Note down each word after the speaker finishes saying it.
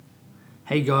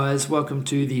Hey guys, welcome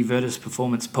to the Virtus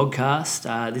Performance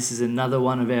Podcast. This is another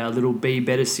one of our little Be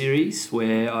Better series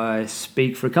where I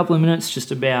speak for a couple of minutes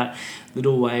just about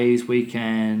little ways we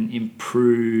can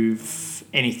improve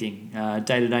anything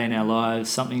day to day in our lives,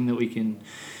 something that we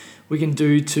can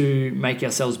do to make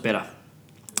ourselves better.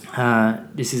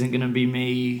 This isn't going to be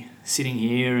me sitting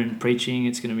here and preaching.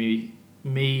 It's going to be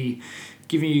me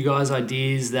giving you guys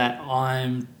ideas that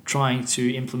I'm trying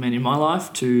to implement in my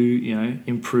life to,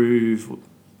 improve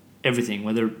everything,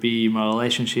 whether it be my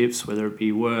relationships, whether it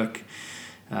be work,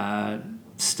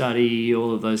 study,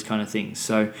 all of those kind of things.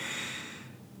 So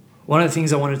one of the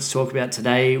things I wanted to talk about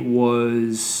today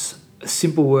was a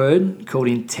simple word called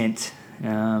intent.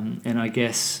 And I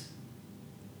guess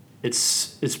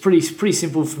it's pretty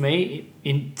simple for me.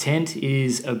 Intent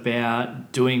is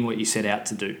about doing what you set out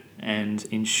to do and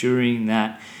ensuring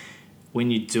that when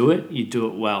you do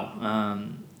it well.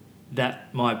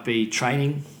 That might be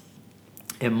training.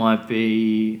 It might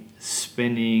be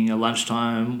spending a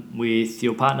lunchtime with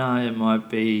your partner. It might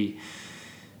be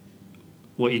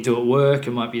what you do at work.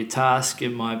 It might be a task. It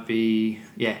might be,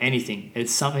 anything.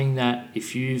 It's something that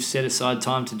if you've set aside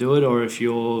time to do it, or if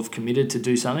you've committed to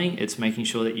do something, it's making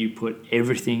sure that you put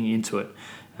everything into it.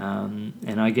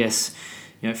 And I guess,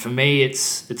 for me,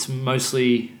 it's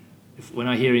mostly, when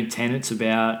I hear intent, it's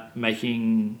about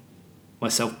making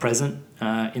myself present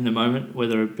in the moment,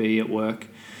 whether it be at work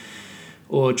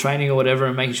or training or whatever,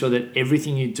 and making sure that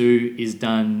everything you do is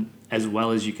done as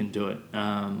well as you can do it.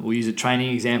 We'll use a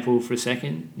training example for a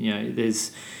second.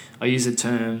 I use a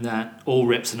term that all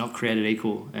reps are not created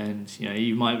equal, and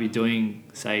you might be doing,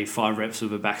 say, 5 reps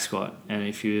of a back squat, and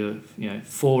if you're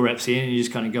 4 reps in and you're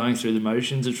just kind of going through the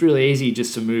motions, it's really easy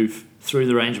just to move through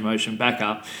the range of motion, back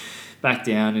up, back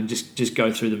down, and just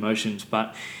go through the motions.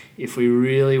 But if we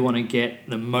really want to get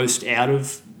the most out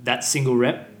of that single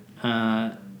rep,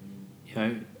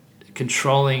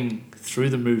 controlling through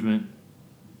the movement,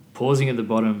 pausing at the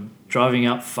bottom, driving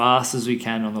up fast as we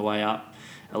can on the way up,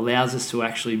 allows us to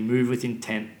actually move with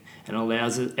intent and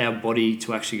allows our body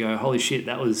to actually go, holy shit,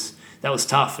 that was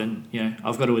tough, and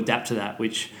I've got to adapt to that,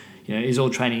 which is all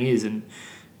training is. And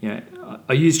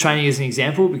I use training as an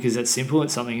example because it's simple.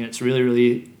 It's something that's really,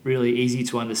 really, really easy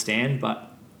to understand.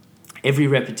 But every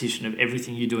repetition of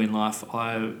everything you do in life,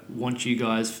 I want you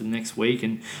guys for the next week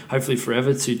and hopefully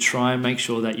forever to try and make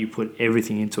sure that you put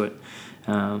everything into it.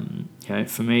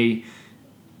 For me,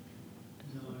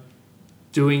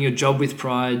 doing your job with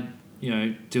pride,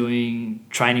 doing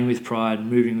training with pride,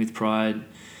 moving with pride,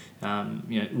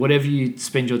 whatever you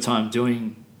spend your time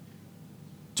doing,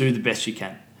 do the best you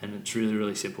can. And it's really,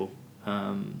 really simple.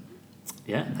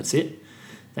 That's it.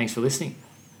 Thanks for listening.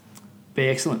 Be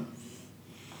excellent.